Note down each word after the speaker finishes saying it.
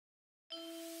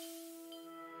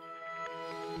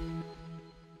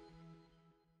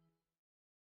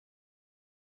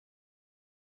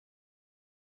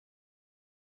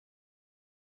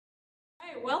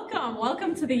Welcome.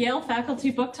 Welcome to the Yale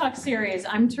Faculty Book Talk Series.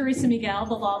 I'm Teresa Miguel,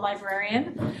 the law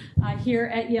librarian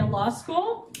here at Yale Law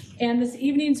School. And this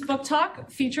evening's book talk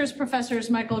features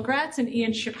Professors Michael Graetz and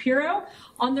Ian Shapiro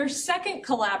on their second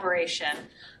collaboration.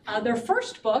 Their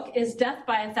first book is Death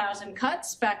by a Thousand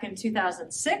Cuts back in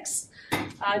 2006.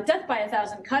 Death by a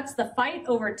Thousand Cuts, The Fight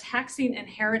Over Taxing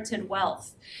Inherited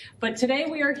Wealth. But today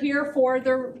we are here for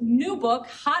their new book,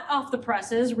 hot off the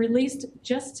presses, released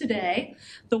just today,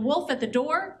 The Wolf at the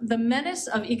Door, The Menace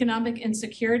of Economic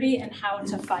Insecurity and How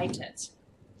to Fight It.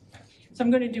 So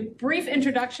I'm going to do brief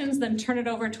introductions, then turn it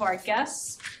over to our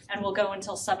guests, and we'll go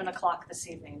until 7 o'clock this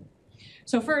evening.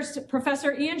 So first,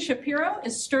 Professor Ian Shapiro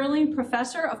is Sterling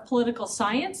Professor of Political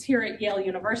Science here at Yale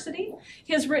University.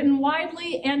 He has written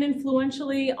widely and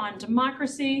influentially on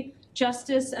democracy,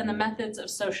 justice, and the methods of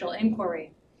social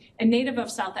inquiry. A native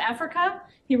of South Africa,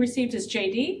 he received his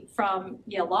JD from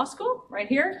Yale Law School, right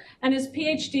here, and his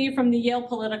PhD from the Yale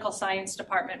Political Science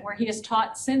Department, where he has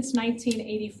taught since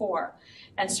 1984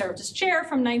 and served as chair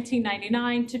from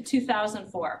 1999 to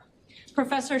 2004.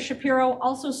 Professor Shapiro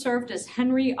also served as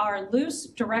Henry R. Luce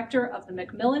Director of the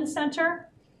Macmillan Center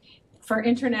for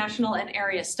International and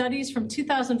Area Studies from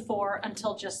 2004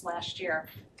 until just last year.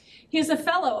 He is a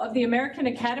fellow of the American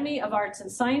Academy of Arts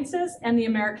and Sciences and the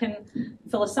American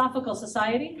Philosophical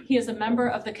Society. He is a member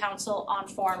of the Council on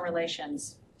Foreign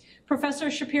Relations. Professor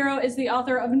Shapiro is the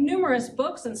author of numerous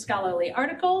books and scholarly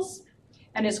articles,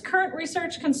 and his current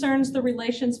research concerns the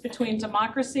relations between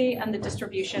democracy and the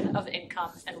distribution of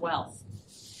income and wealth.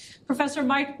 Professor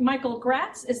Michael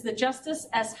Graetz is the Justice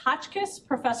S. Hotchkiss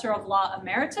Professor of Law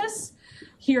Emeritus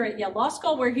here at Yale Law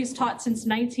School, where he's taught since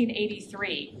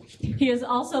 1983. He is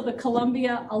also the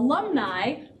Columbia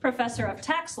Alumni Professor of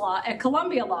Tax Law at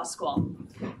Columbia Law School.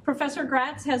 Professor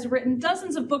Graetz has written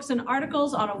dozens of books and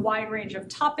articles on a wide range of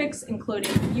topics,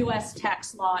 including U.S.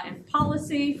 tax law and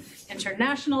policy,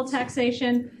 international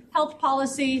taxation, health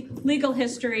policy, legal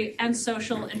history, and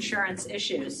social insurance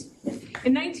issues.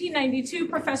 In 1992,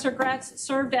 Professor Graetz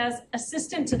served as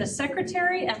assistant to the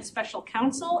Secretary and Special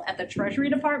Counsel at the Treasury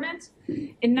Department.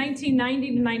 In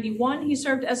 1990 to 91, he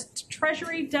served as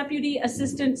Treasury Deputy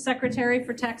Assistant Secretary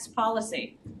for Tax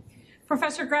Policy.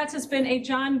 Professor Graetz has been a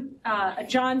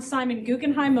John Simon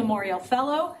Guggenheim Memorial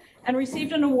Fellow and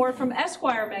received an award from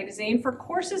Esquire magazine for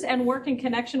courses and work in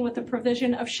connection with the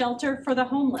provision of shelter for the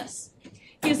homeless.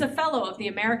 He is a fellow of the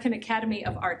American Academy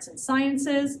of Arts and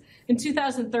Sciences. In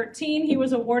 2013, he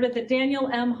was awarded the Daniel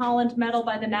M. Holland Medal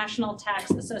by the National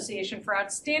Tax Association for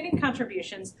outstanding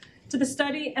contributions to the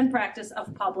study and practice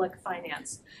of public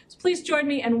finance. So please join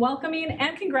me in welcoming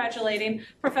and congratulating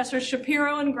Professors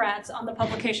Shapiro and Graetz on the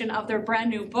publication of their brand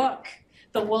new book,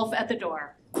 The Wolf at the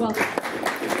Door. Welcome.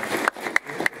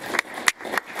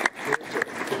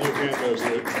 Can you hand those?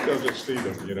 Doesn't see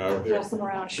them, you know. Pass them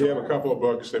around, sure. We have a couple of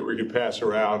books that we could pass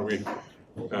around. We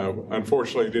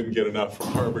unfortunately didn't get enough from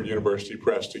Harvard University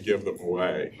Press to give them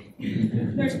away.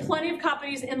 There's plenty of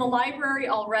copies in the library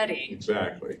already.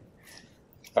 Exactly.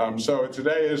 So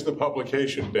today is the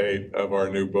publication date of our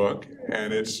new book,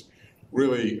 and it's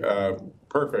really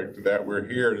perfect that we're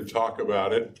here to talk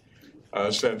about it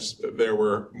since there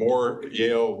were more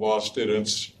Yale law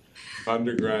students,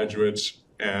 undergraduates,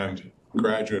 and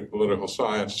graduate political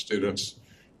science students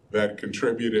that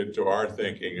contributed to our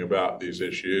thinking about these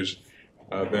issues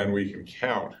than we can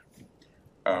count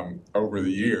over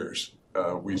the years.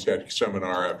 We had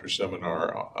seminar after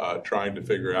seminar trying to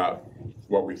figure out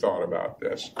what we thought about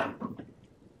this.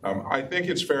 I think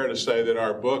it's fair to say that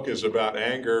our book is about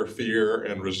anger, fear,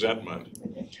 and resentment.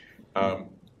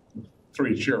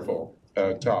 Three cheerful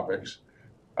topics.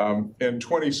 In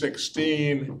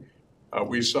 2016,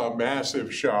 we saw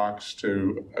massive shocks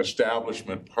to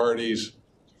establishment parties,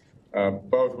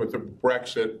 both with the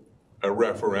Brexit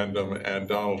referendum and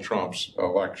Donald Trump's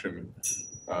election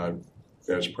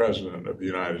as President of the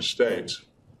United States.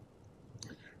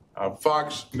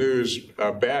 Fox News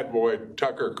bad boy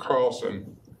Tucker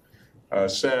Carlson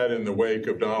said in the wake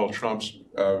of Donald Trump's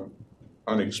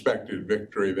unexpected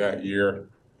victory that year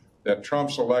that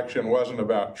Trump's election wasn't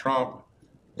about Trump.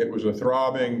 It was a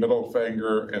throbbing middle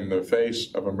finger in the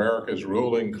face of America's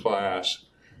ruling class.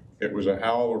 It was a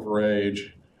howl of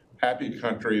rage. Happy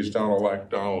countries don't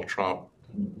elect Donald Trump.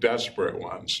 Desperate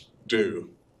ones do.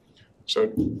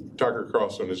 So Tucker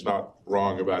Carlson is not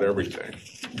wrong about everything.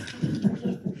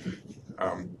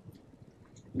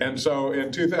 And so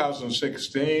in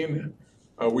 2016,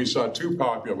 we saw two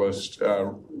populists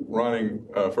running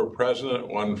for president,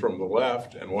 one from the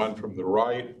left and one from the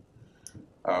right.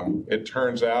 It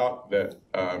turns out that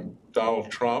Donald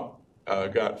Trump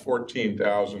got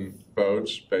 14,000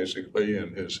 votes, basically,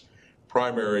 in his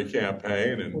primary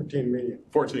campaign. And 14 million.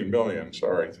 14 million,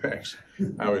 sorry, thanks.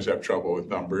 I always have trouble with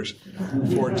numbers.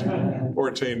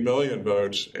 14 million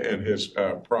votes in his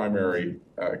primary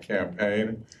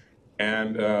campaign.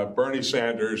 And Bernie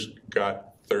Sanders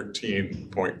got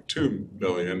 13.2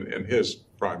 million in his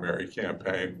primary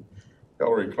campaign.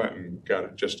 Hillary Clinton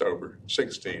got just over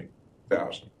 16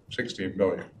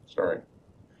 million, sorry.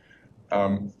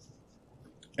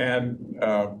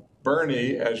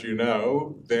 Bernie, as you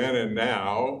know, then and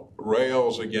now,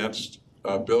 rails against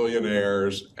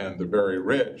billionaires and the very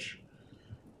rich.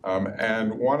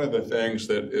 And one of the things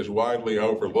that is widely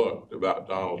overlooked about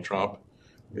Donald Trump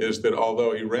is that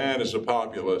although he ran as a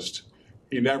populist,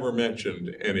 he never mentioned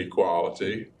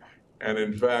inequality. And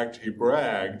in fact, he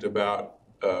bragged about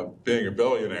being a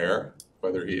billionaire,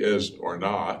 whether he is or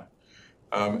not.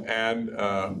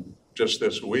 Just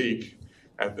this week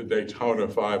at the Daytona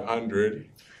 500,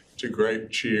 to great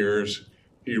cheers,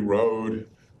 he rode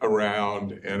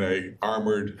around in a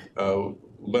armored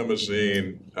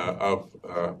limousine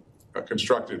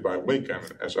constructed by Lincoln,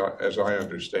 as I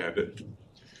understand it.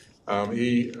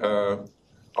 He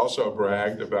also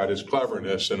bragged about his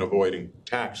cleverness in avoiding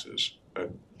taxes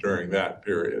during that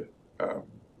period.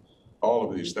 All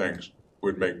of these things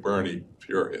would make Bernie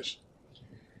furious.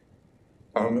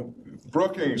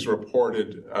 Brookings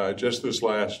reported just this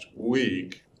last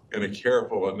week in a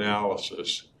careful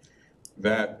analysis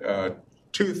that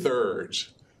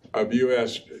 2/3 of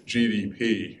U.S.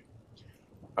 GDP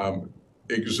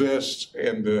exists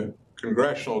in the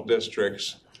congressional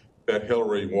districts that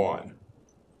Hillary won.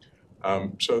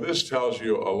 So this tells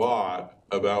you a lot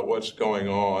about what's going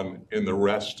on in the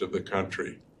rest of the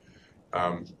country.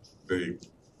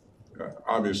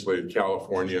 Obviously,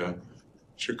 California,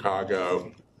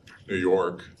 Chicago, New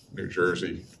York, New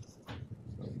Jersey,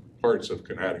 parts of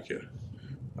Connecticut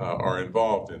are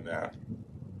involved in that.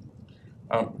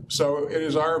 So it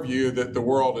is our view that the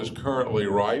world is currently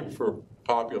ripe for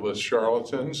populist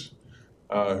charlatans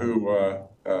who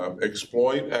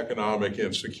exploit economic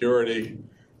insecurity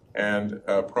and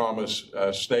promise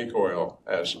snake oil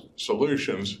as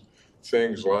solutions,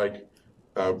 things like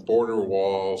border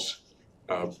walls,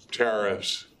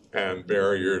 tariffs, and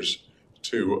barriers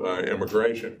to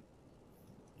immigration.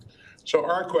 So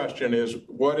our question is,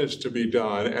 what is to be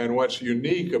done? And what's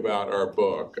unique about our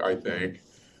book, I think,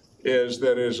 is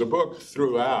that it is a book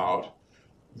throughout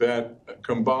that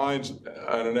combines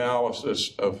an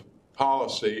analysis of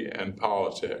policy and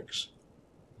politics.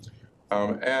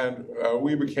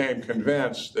 We became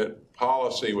convinced that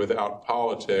policy without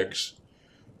politics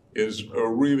is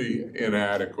really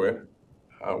inadequate.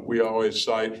 We always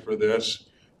cite for this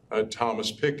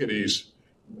Thomas Piketty's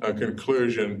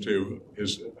conclusion to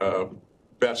his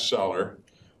bestseller,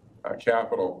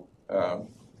 Capital,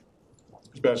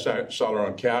 his bestseller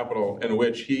on capital, in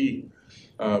which he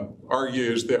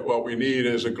argues that what we need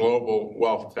is a global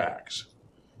wealth tax.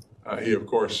 He, of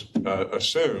course,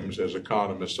 assumes, as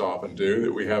economists often do,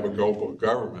 that we have a global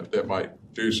government that might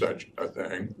do such a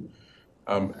thing.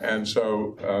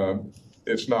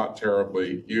 It's not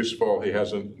terribly useful. He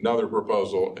has another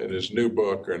proposal in his new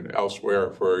book and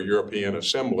elsewhere for a European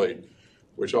assembly,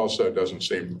 which also doesn't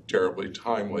seem terribly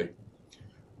timely.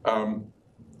 On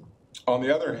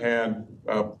the other hand,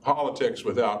 politics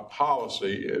without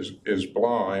policy is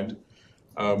blind.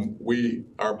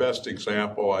 Our best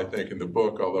example, I think, in the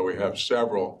book, although we have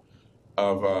several,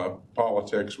 of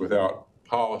politics without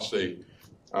policy,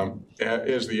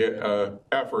 is the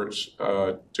efforts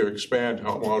to expand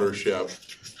home ownership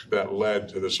that led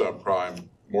to the subprime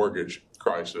mortgage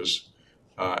crisis,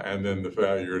 and then the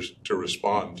failures to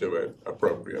respond to it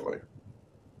appropriately.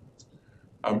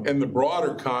 In the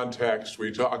broader context,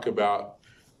 we talk about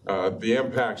the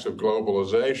impacts of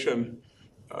globalization.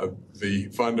 The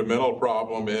fundamental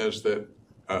problem is that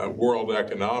world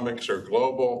economics are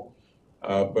global,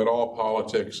 but all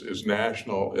politics is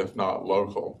national, if not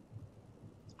local.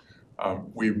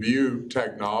 We view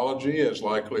technology as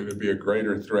likely to be a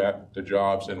greater threat to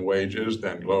jobs and wages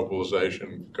than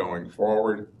globalization going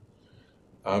forward.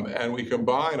 And we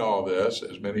combine all this,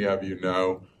 as many of you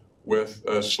know, with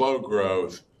slow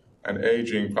growth, an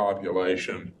aging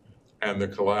population, and the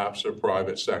collapse of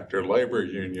private sector labor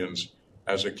unions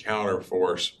as a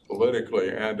counterforce politically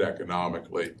and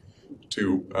economically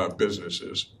to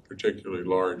businesses, particularly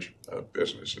large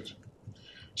businesses.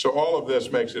 So all of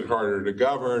this makes it harder to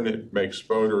govern, it makes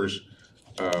voters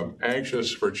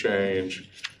anxious for change,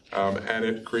 and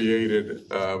it created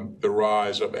the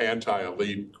rise of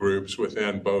anti-elite groups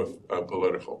within both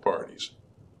political parties.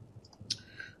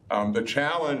 The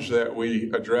challenge that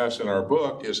we address in our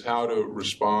book is how to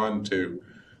respond to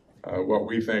what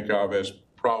we think of as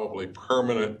probably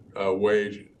permanent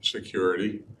wage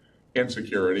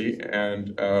insecurity,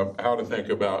 and how to think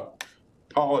about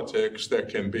politics that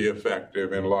can be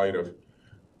effective in light of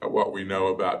what we know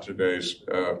about today's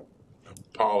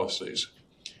policies.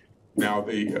 Now,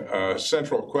 the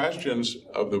central questions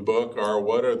of the book are: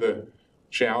 what are the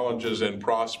challenges and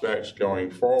prospects going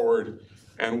forward,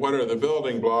 and what are the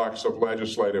building blocks of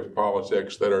legislative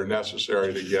politics that are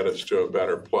necessary to get us to a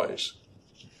better place?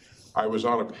 I was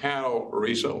on a panel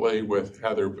recently with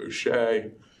Heather Boucher,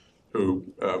 who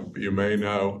you may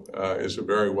know is a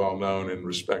very well-known and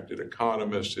respected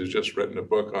economist who's just written a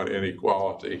book on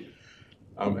inequality,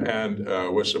 and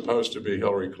was supposed to be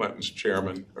Hillary Clinton's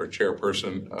chairman or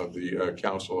chairperson of the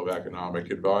Council of Economic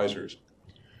Advisors.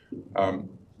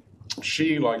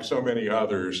 She, like so many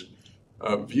others,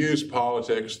 views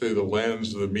politics through the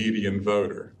lens of the median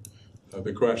voter.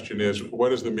 The question is, what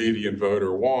does the median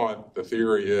voter want? The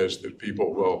theory is that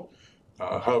people will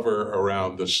hover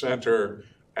around the center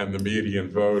and the median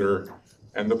voter.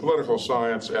 And the political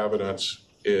science evidence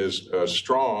is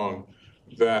strong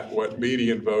that what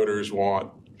median voters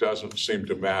want doesn't seem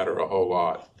to matter a whole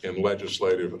lot in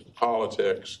legislative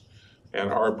politics. And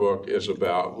our book is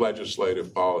about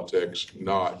legislative politics,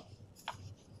 not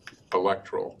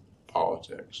electoral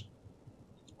politics.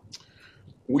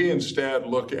 We instead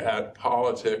look at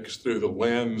politics through the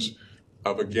lens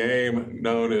of a game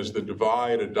known as the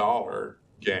divide a dollar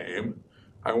game.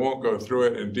 I won't go through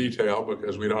it in detail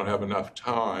because we don't have enough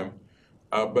time,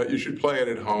 but you should play it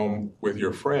at home with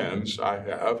your friends. I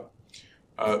have.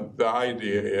 The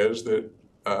idea is that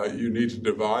you need to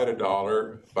divide a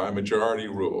dollar by majority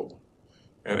rule.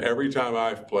 And every time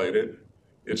I've played it,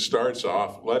 it starts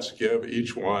off, let's give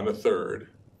each one a third.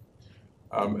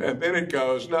 And then it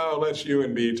goes, no, let's you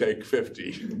and me take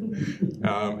 50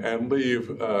 and leave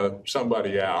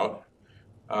somebody out.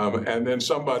 And then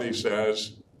somebody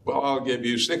says, well, I'll give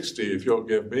you 60 if you'll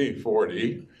give me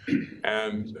 40,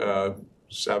 and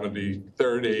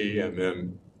 70-30, and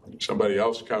then somebody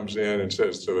else comes in and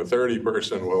says to the 30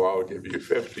 person, well, I'll give you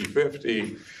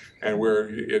 50-50, and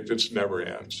it just never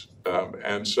ends.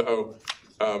 And so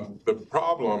the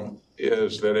problem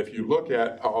is that if you look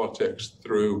at politics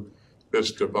through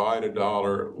this divide a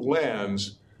dollar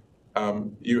lens,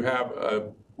 you have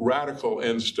a radical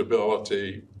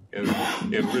instability in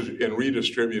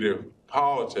redistributive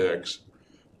politics.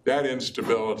 That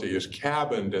instability is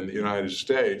cabined in the United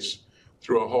States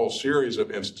through a whole series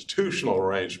of institutional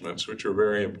arrangements, which are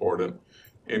very important,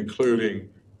 including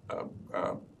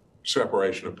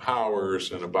separation of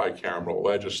powers and a bicameral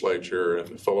legislature and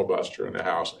the filibuster in the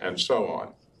House and so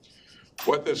on.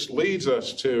 What this leads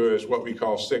us to is what we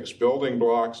call 6 building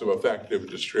blocks of effective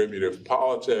distributive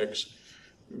politics,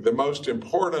 the most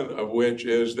important of which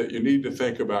is that you need to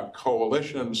think about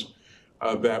coalitions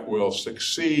that will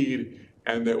succeed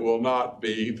and that will not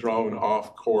be thrown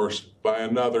off course by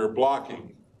another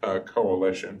blocking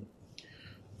coalition.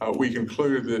 We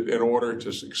conclude that in order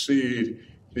to succeed,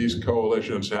 these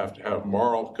coalitions have to have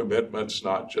moral commitments,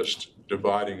 not just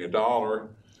dividing a dollar.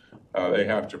 They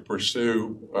have to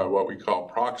pursue what we call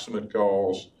proximate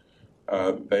goals.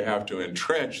 They have to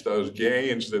entrench those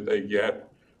gains that they get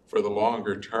for the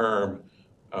longer term.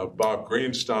 Bob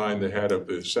Greenstein, the head of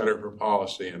the Center for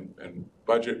Policy and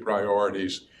Budget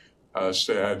Priorities,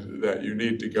 said that you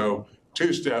need to go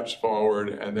 2 steps forward,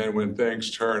 and then when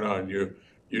things turn on you,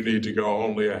 you need to go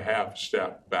only a half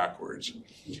step backwards.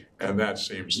 And that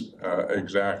seems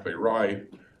exactly right.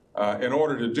 In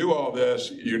order to do all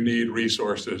this, you need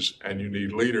resources and you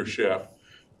need leadership.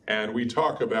 And we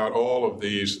talk about all of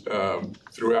these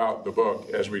throughout the book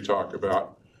as we talk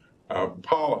about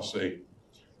policy.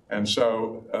 And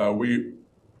so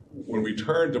when we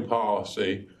turn to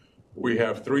policy, we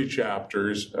have 3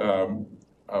 chapters,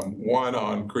 one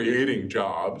on creating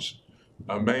jobs,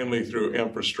 mainly through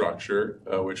infrastructure,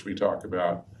 which we talk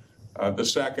about. The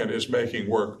second is making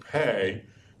work pay,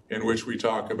 in which we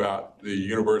talk about the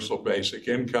universal basic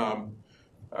income,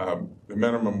 the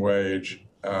minimum wage,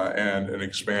 and an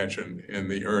expansion in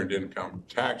the earned income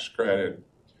tax credit.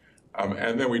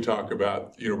 And then we talk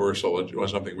about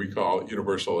something we call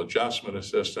universal adjustment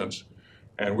assistance.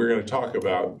 And we're going to talk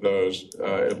about those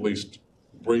at least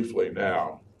briefly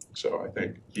now. So I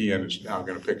think Ian is now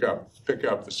going to pick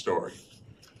up the story.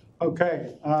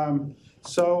 Okay,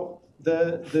 so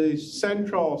the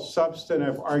central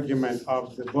substantive argument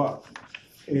of the book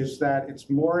is that it's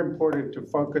more important to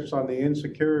focus on the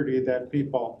insecurity that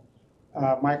people,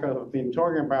 Michael, have been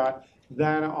talking about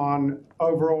than on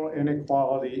overall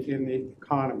inequality in the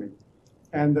economy.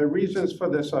 And the reasons for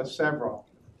this are several.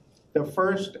 The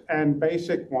first and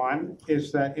basic one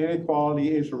is that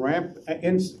inequality is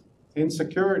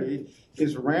insecurity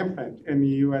is rampant in the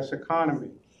U.S.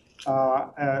 economy.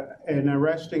 An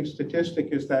arresting statistic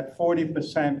is that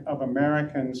 40% of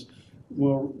Americans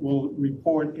will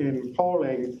report in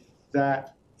polling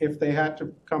that if they had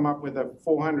to come up with a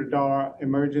 $400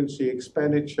 emergency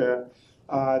expenditure,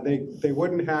 they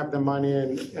wouldn't have the money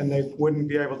and they wouldn't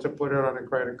be able to put it on a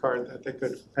credit card that they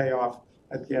could pay off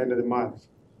at the end of the month.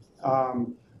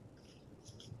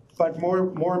 But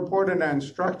more important and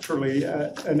structurally,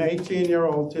 an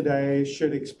 18-year-old today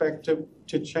should expect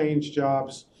to change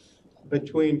jobs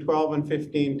between 12 and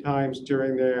 15 times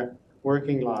during their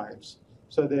working lives.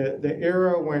 So the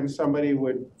era when somebody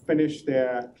would finish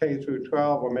their K through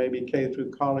 12 or maybe K through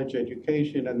college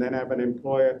education and then have an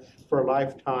employer for a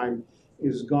lifetime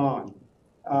is gone.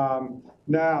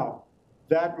 Now,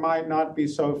 that might not be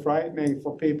so frightening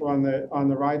for people on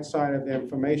the right side of the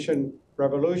information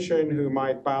revolution who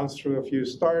might bounce through a few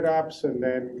startups and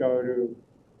then go to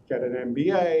get an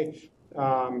MBA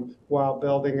while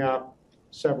building up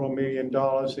several $1 million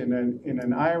in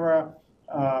an IRA.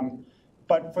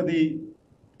 But for the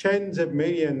tens of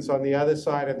millions on the other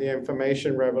side of the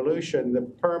information revolution, the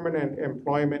permanent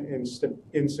employment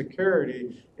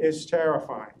insecurity is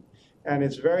terrifying. And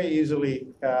it's very easily,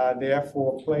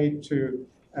 therefore, played to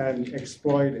and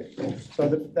exploited. So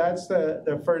that's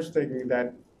the first thing,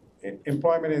 that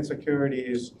employment insecurity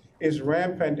is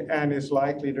rampant and is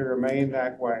likely to remain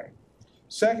that way.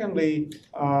 Secondly,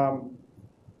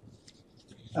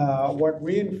 what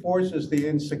reinforces the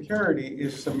insecurity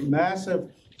is some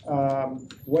massive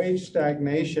wage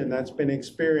stagnation that's been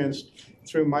experienced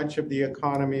through much of the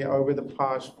economy over the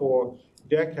past 4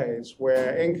 decades,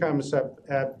 where incomes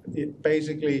have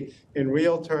basically, in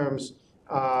real terms,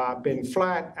 been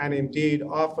flat, and indeed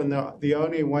often the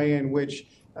only way in which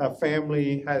a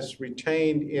family has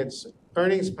retained its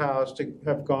earnings powers to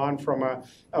have gone from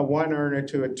a one-earner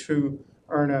to a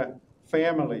two-earner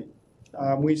family.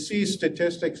 We see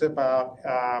statistics about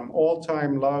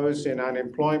all-time lows in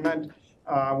unemployment.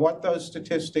 What those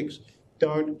statistics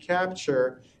don't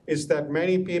capture is that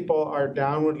many people are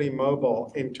downwardly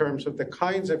mobile in terms of the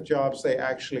kinds of jobs they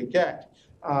actually get,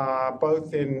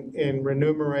 both in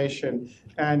remuneration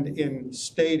and in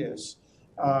status.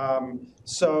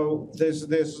 So there's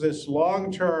this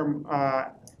long-term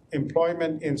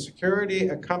employment insecurity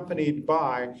accompanied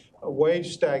by a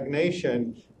wage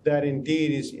stagnation that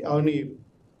indeed is only,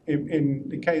 in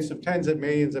the case of tens of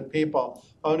millions of people,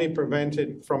 only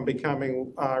prevented from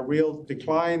becoming real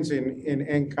declines in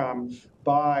income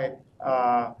by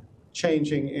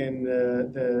changing in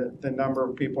the number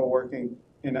of people working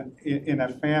in a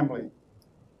family.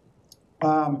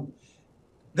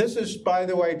 This is, by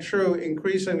the way, true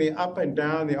increasingly up and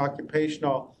down the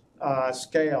occupational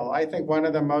scale. I think one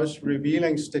of the most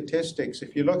revealing statistics,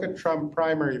 if you look at Trump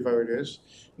primary voters,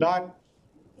 not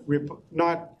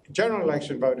general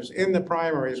election voters, in the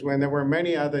primaries when there were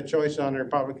many other choices on the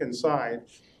Republican side,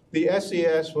 the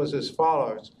SES was as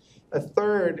follows. A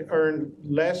third earned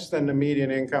less than the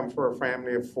median income for a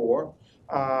family of 4,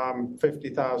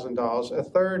 $50,000. A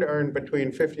third earned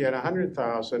between $50,000 and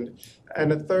 $100,000,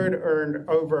 and a third earned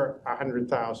over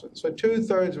 $100,000. So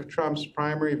 2/3 of Trump's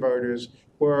primary voters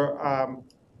were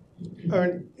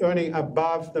earning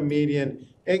above the median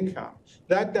income.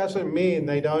 That doesn't mean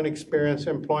they don't experience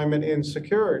employment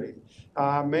insecurity.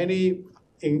 Many,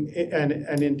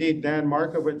 and indeed Dan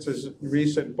Markowitz's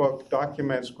recent book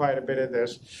documents quite a bit of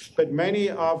this, but many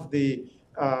of the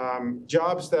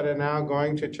jobs that are now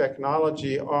going to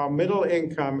technology are middle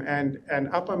income and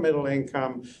upper middle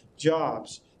income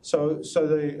jobs. So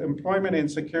the employment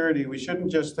insecurity, we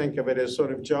shouldn't just think of it as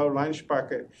sort of Joe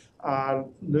Lunchbucket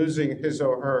losing his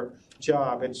or her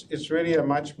job. It's really a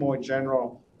much more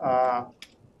general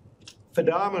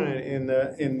phenomenon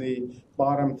in the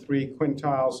bottom 3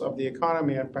 quintiles of the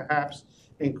economy, and perhaps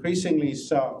increasingly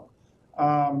so.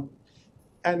 And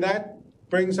that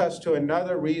brings us to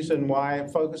another reason why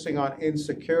focusing on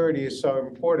insecurity is so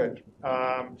important.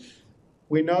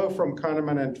 We know from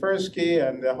Kahneman and Tversky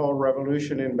and the whole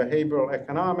revolution in behavioral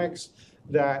economics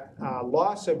that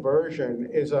loss aversion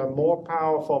is a more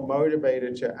powerful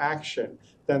motivator to action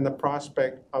than the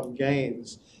prospect of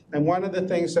gains. And one of the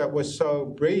things that was so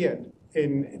brilliant,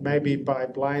 in maybe by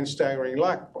blind staggering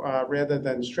luck rather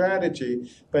than strategy,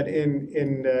 but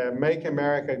in Make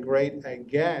America Great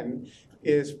Again,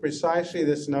 is precisely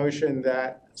this notion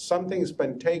that something's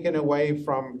been taken away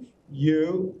from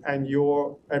you and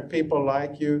people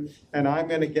like you, and I'm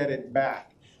going to get it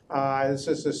back.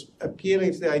 This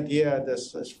appealing to the idea,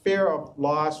 this fear of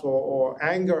loss or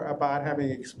anger about having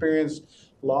experienced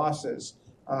losses.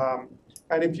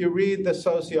 And if you read the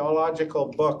sociological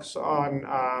books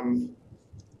on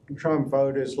Trump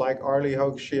voters, like Arlie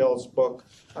Hochschild's book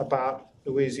about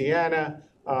Louisiana,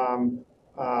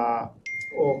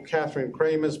 or Catherine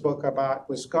Kramer's book about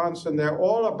Wisconsin. They're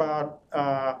all about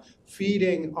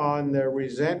feeding on the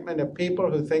resentment of people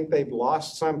who think they've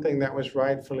lost something that was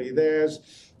rightfully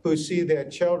theirs, who see their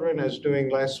children as doing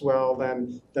less well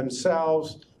than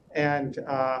themselves, and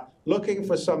looking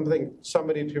for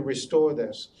somebody to restore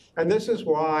this. And this is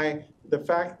why the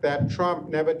fact that Trump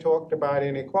never talked about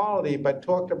inequality but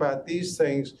talked about these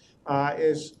things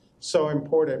is so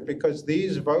important, because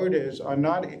these voters are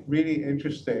not really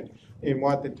interested in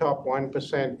what the top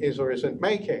 1% is or isn't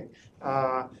making,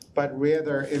 but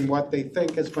rather in what they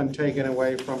think has been taken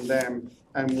away from them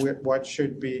and what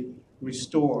should be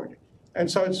restored. And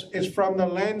so it's from the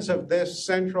lens of this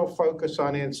central focus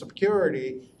on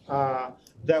insecurity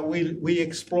that we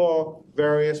explore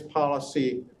various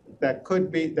policy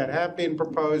that have been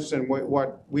proposed and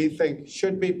what we think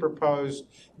should be proposed,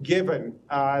 given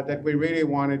that we really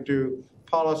want to do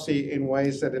policy in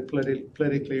ways that are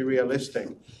politically realistic.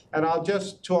 And I'll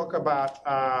just talk about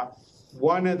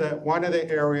one of the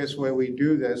areas where we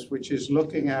do this, which is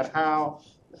looking at how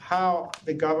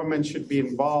the government should be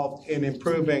involved in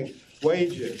improving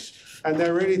wages. And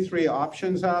there are really three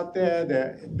options out there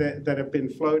that have been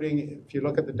floating. If you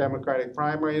look at the Democratic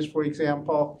primaries, for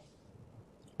example,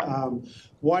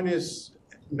 one is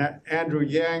Andrew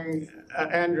Yang's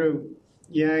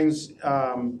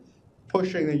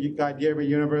pushing the idea of a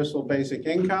universal basic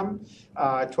income,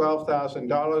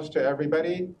 $12,000 to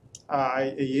everybody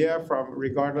a year,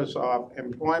 regardless of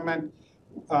employment.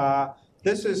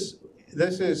 This is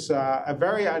a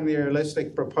very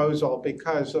unrealistic proposal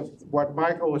because of what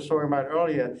Michael was talking about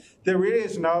earlier. There really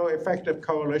is no effective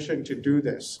coalition to do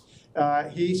this.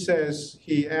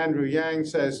 Andrew Yang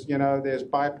says, there's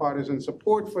bipartisan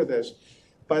support for this.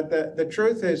 But the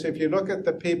truth is, if you look at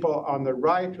the people on the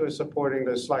right who are supporting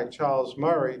this, like Charles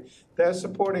Murray, they're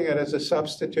supporting it as a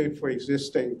substitute for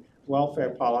existing welfare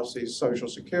policies, Social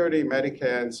Security,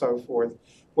 Medicare, and so forth.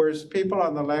 Whereas people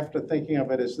on the left are thinking of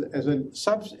it as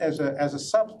a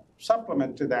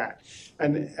supplement to that.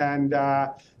 And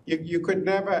you could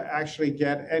never actually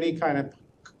get any kind of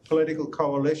political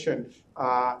coalition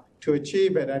to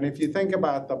achieve it. And if you think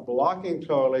about the blocking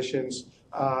coalitions,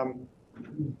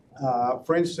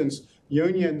 for instance,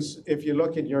 unions, if you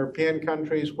look at European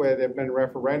countries where there have been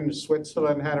referendums,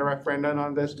 Switzerland had a referendum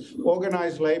on this,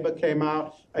 organized labor came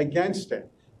out against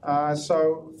it.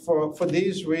 So for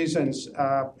these reasons,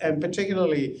 and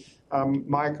particularly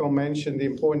Michael mentioned the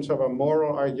importance of a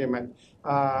moral argument,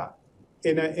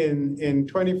 in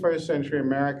 21st century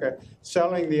America,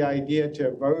 selling the idea to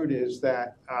voters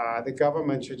that the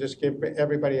government should just give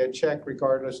everybody a check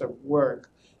regardless of work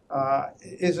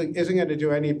isn't going to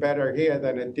do any better here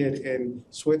than it did in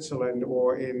Switzerland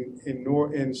or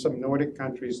in some Nordic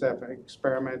countries that have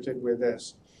experimented with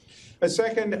this. A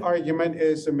second argument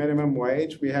is the minimum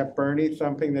wage. We have Bernie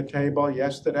thumping the table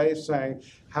yesterday saying,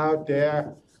 how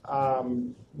dare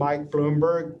Mike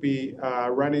Bloomberg be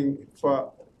running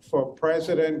for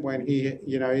president when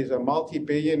he's a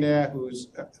multi-billionaire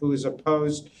who's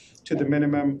opposed to the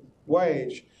minimum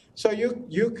wage. So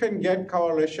you can get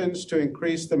coalitions to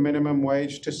increase the minimum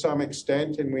wage to some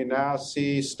extent, and we now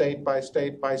see state by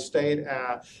state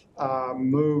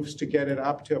moves to get it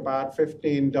up to about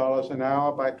 $15 an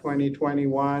hour by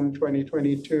 2021,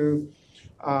 2022.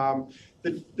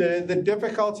 The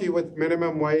difficulty with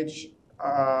minimum wage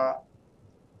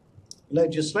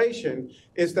legislation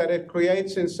is that it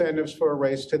creates incentives for a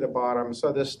race to the bottom.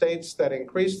 So the states that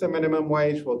increase the minimum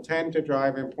wage will tend to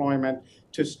drive employment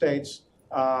to states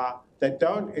that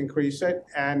don't increase it.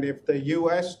 And if the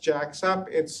U.S. jacks up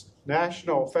its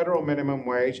national federal minimum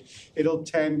wage, it'll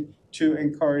tend to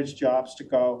encourage jobs to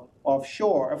go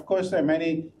offshore. Of course, there are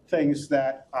many things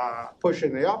that push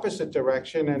in the opposite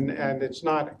direction, and it's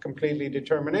not completely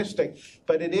deterministic,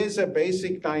 but it is a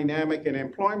basic dynamic in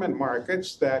employment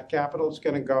markets that capital is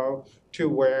going to go to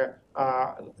where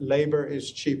labor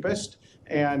is cheapest,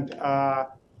 and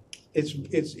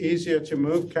it's easier to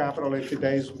move capital in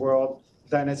today's world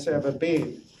than it's ever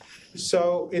been.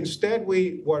 So instead,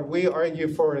 what we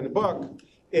argue for in the book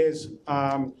is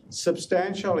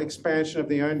substantial expansion of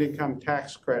the earned income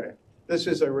tax credit. This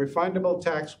is a refundable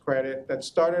tax credit that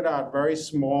started out very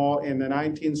small in the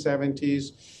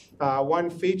 1970s. One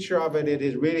feature of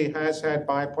it, really has had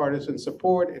bipartisan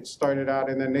support. It started out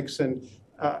in the Nixon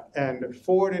and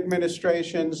Ford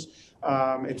administrations.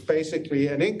 It's basically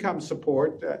an income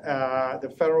support.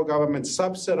 The federal government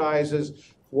subsidizes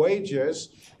wages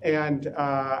and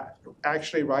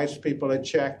actually writes people a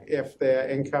check if their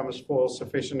incomes fall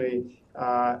sufficiently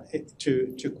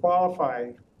to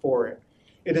qualify for it.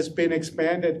 It has been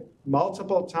expanded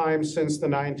multiple times since the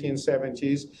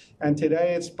 1970s, and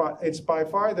today it's by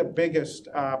far the biggest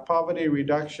poverty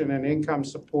reduction and income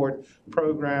support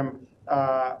program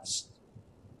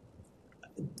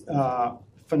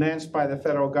financed by the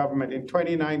federal government. In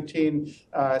 2019,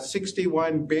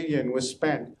 $61 billion was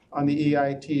spent on the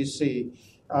EITC.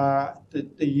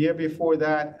 The year before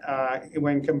that,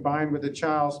 when combined with the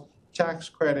child's tax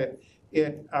credit,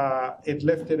 it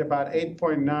lifted about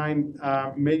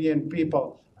 8.9 million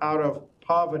people out of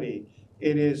poverty.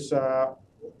 There are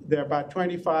about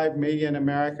 25 million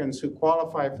Americans who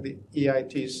qualify for the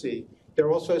EITC. There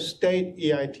are also state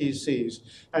EITCs.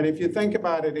 And if you think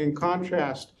about it in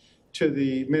contrast to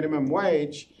the minimum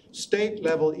wage,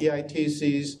 state-level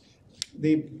EITCs,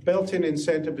 the built-in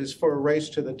incentive is for a race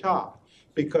to the top.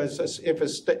 Because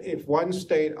if one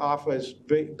state offers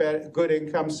good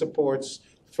income supports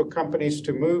for companies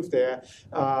to move there,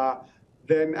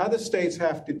 then other states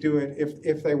have to do it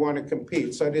if they want to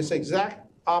compete. So this exact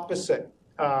opposite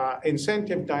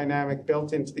incentive dynamic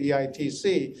built into the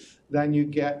EITC than you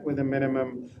get with a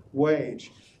minimum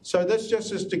wage. So this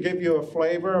just is to give you a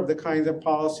flavor of the kinds of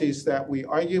policies that we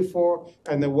argue for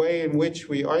and the way in which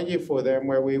we argue for them,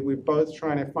 where we're both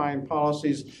trying to find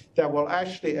policies that will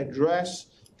actually address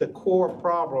the core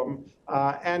problem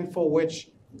and for which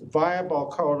viable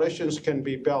coalitions can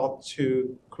be built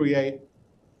to create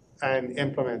and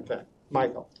implement them.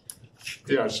 Michael.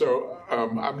 Yeah, so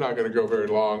I'm not going to go very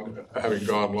long, having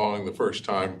gone long the first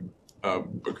time,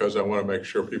 because I want to make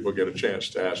sure people get a chance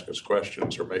to ask us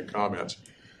questions or make comments.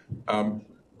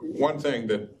 One thing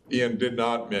that Ian did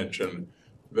not mention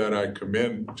that I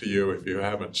commend to you if you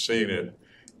haven't seen it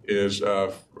is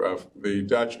the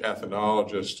Dutch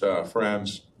ethnologist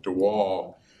Frans de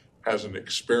Waal has an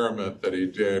experiment that he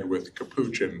did with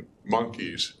capuchin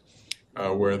monkeys,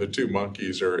 where the two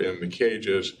monkeys are in the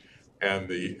cages and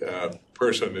the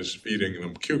person is feeding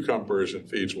them cucumbers and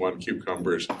feeds one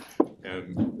cucumbers,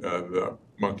 and the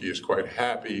monkey is quite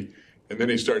happy. And then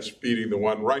he starts feeding the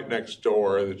one right next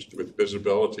door with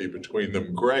visibility between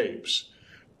them grapes.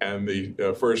 And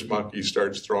the first monkey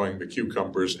starts throwing the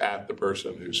cucumbers at the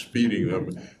person who's feeding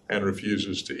them and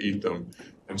refuses to eat them.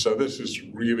 And so this is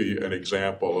really an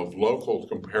example of local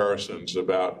comparisons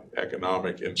about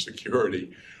economic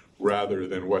insecurity rather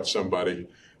than what somebody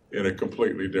in a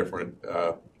completely different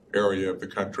area of the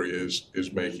country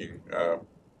is making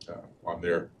on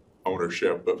their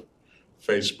ownership of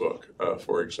Facebook,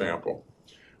 for example.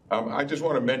 I just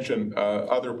want to mention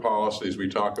other policies we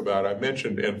talk about. I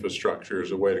mentioned infrastructure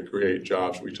as a way to create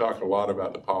jobs. We talk a lot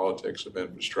about the politics of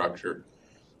infrastructure.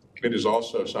 It is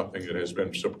also something that has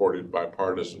been supported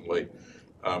bipartisanly.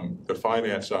 The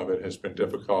finance of it has been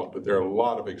difficult, but there are a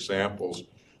lot of examples.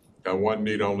 One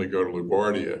need only go to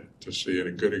LaGuardia to see a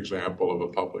good example of a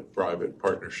public-private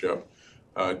partnership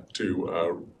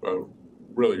to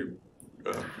really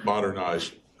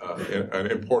modernize an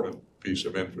important piece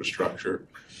of infrastructure.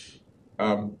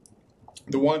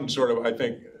 The one sort of, I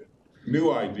think,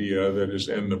 new idea that is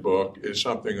in the book is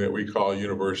something that we call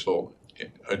universal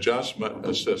adjustment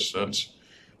assistance.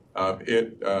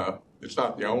 It's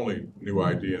not the only new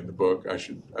idea in the book, I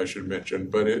should mention,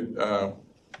 but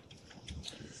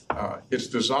it's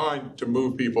designed to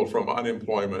move people from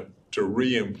unemployment to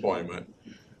reemployment.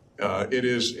 It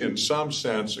is, in some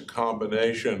sense, a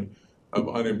combination of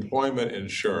unemployment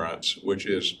insurance, which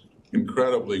is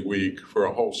incredibly weak for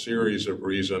a whole series of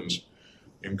reasons,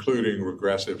 including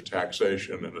regressive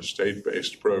taxation and a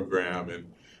state-based program.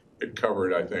 And it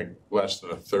covered, I think, less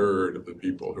than a third of the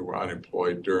people who were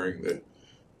unemployed during the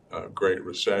Great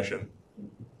Recession.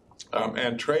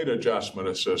 And trade adjustment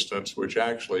assistance, which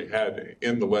actually had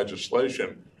in the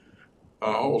legislation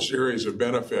a whole series of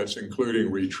benefits,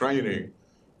 including retraining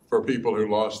for people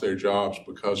who lost their jobs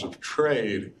because of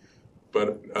trade,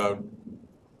 but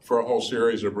for a whole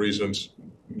series of reasons,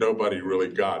 nobody really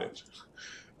got it.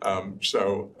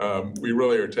 So we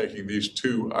really are taking these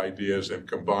two ideas and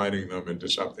combining them into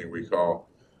something we call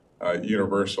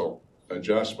universal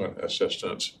adjustment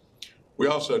assistance. We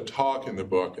also talk in the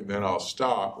book, and then I'll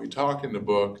stop. We talk in the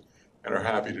book and are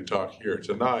happy to talk here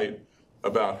tonight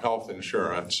about health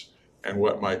insurance and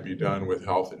what might be done with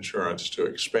health insurance to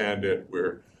expand it,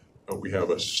 where we have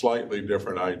a slightly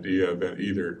different idea than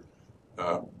either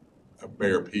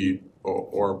Mayor Pete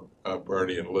or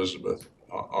Bernie and Elizabeth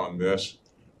on this.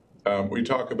 We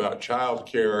talk about child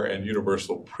care and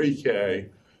universal pre-K.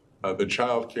 The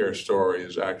child care story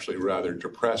is actually rather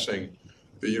depressing.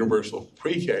 The universal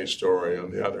pre-K story,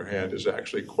 on the other hand, is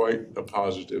actually quite a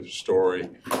positive story,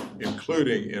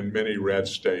 including in many red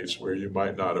states where you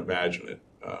might not imagine it.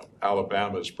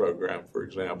 Alabama's program, for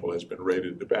example, has been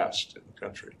rated the best in the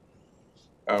country.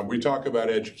 We talk about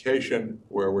education,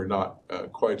 where we're not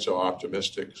quite so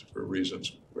optimistic for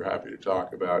reasons we're happy to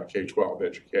talk about, K-12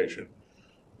 education.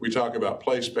 We talk about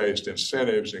place-based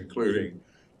incentives, including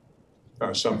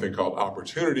something called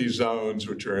opportunity zones,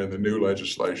 which are in the new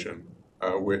legislation,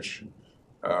 which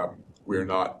we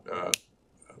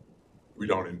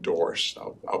don't endorse.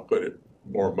 I'll put it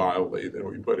more mildly than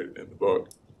we put it in the book.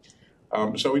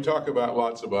 So we talk about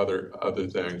lots of other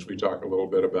things. We talk a little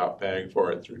bit about paying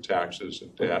for it through taxes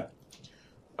and debt.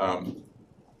 And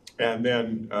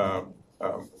then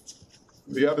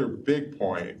the other big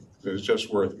point that is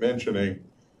just worth mentioning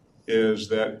is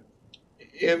that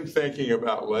in thinking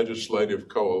about legislative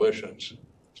coalitions,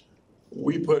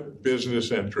 we put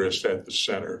business interests at the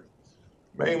center,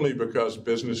 mainly because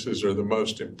businesses are the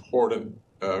most important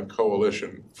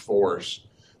coalition force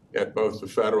at both the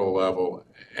federal level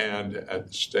and at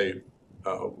the state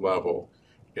level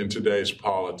in today's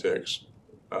politics,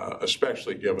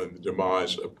 especially given the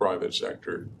demise of private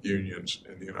sector unions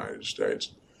in the United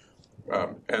States.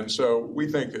 And so we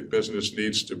think that business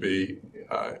needs to be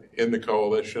in the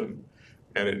coalition,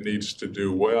 and it needs to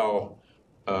do well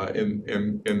in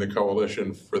the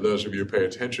coalition. For those of you who pay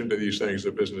attention to these things,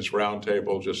 the Business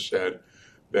Roundtable just said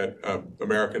that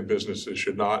American businesses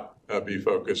should not be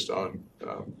focused on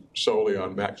solely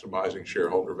on maximizing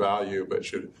shareholder value, but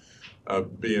should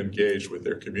be engaged with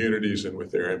their communities and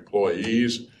with their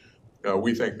employees.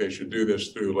 We think they should do this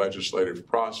through legislative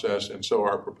process, and so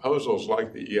our proposals,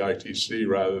 like the EITC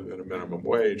rather than a minimum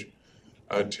wage,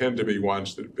 tend to be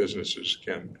ones that businesses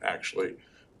can actually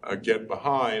get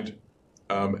behind,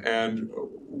 and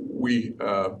we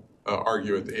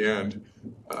argue at the end,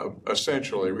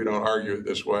 essentially, we don't argue it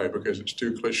this way because it's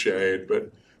too cliched,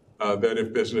 but that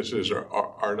if businesses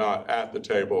are not at the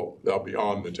table, they'll be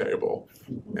on the table.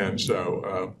 And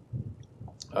so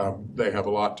they have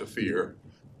a lot to fear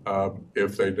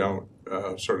if they don't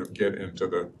sort of get into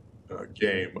the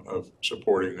game of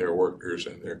supporting their workers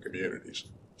and their communities.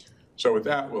 So with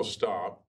that, we'll stop.